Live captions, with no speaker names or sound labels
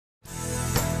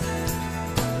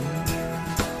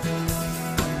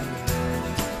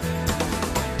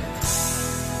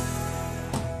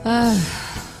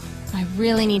I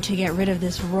really need to get rid of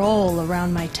this roll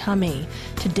around my tummy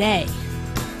today.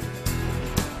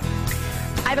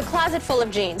 I have a closet full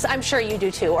of jeans, I'm sure you do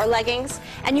too, or leggings,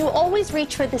 and you always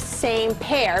reach for the same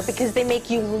pair because they make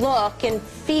you look and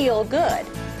feel good.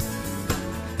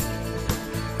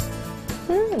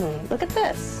 Look at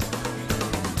this.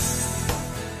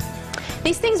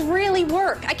 These things really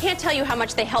work. I can't tell you how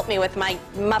much they help me with my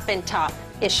muffin top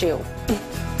issue.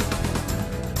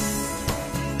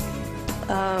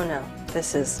 Oh no,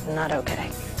 this is not okay.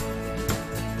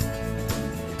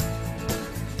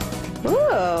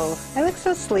 Ooh, I look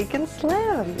so sleek and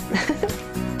slim.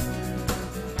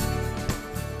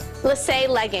 Lisse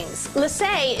Leggings.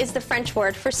 Lisse is the French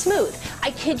word for smooth.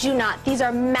 I kid you not, these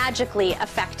are magically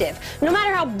effective. No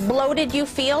matter how bloated you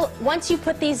feel, once you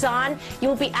put these on, you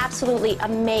will be absolutely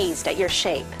amazed at your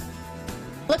shape.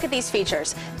 Look at these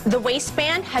features. The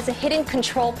waistband has a hidden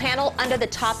control panel under the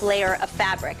top layer of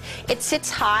fabric. It sits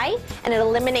high and it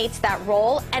eliminates that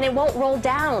roll, and it won't roll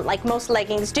down like most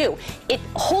leggings do. It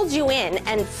holds you in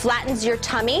and flattens your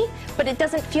tummy, but it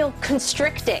doesn't feel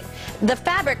constricting. The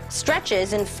fabric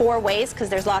stretches in 4 ways because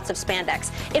there's lots of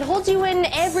spandex. It holds you in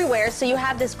everywhere, so you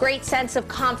have this great sense of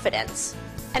confidence.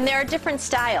 And there are different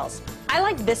styles. I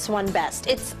like this one best.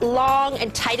 It's long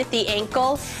and tight at the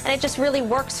ankle, and it just really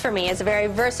works for me as a very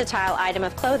versatile item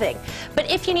of clothing.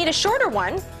 But if you need a shorter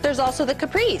one, there's also the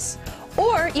Capris.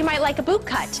 Or you might like a boot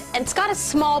cut, and it's got a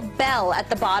small bell at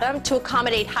the bottom to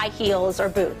accommodate high heels or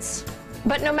boots.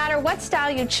 But no matter what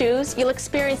style you choose, you'll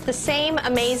experience the same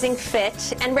amazing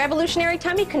fit and revolutionary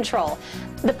tummy control.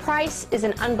 The price is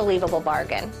an unbelievable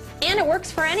bargain. And it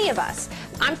works for any of us.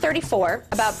 I'm 34,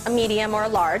 about a medium or a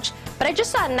large, but I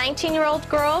just saw a 19-year-old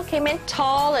girl came in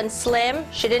tall and slim.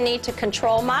 She didn't need to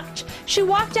control much. She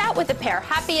walked out with a pair,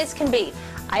 happy as can be.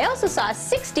 I also saw a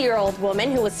 60-year-old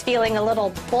woman who was feeling a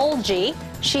little bulgy.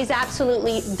 She's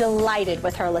absolutely delighted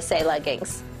with her Lisse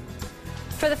leggings.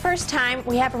 For the first time,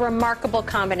 we have a remarkable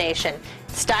combination.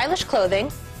 Stylish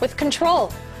clothing with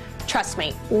control. Trust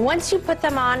me, once you put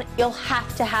them on, you'll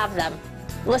have to have them.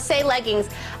 Lisse leggings.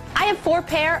 I have 4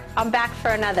 pair, I'm back for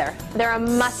another. They're a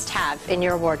must-have in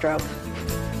your wardrobe.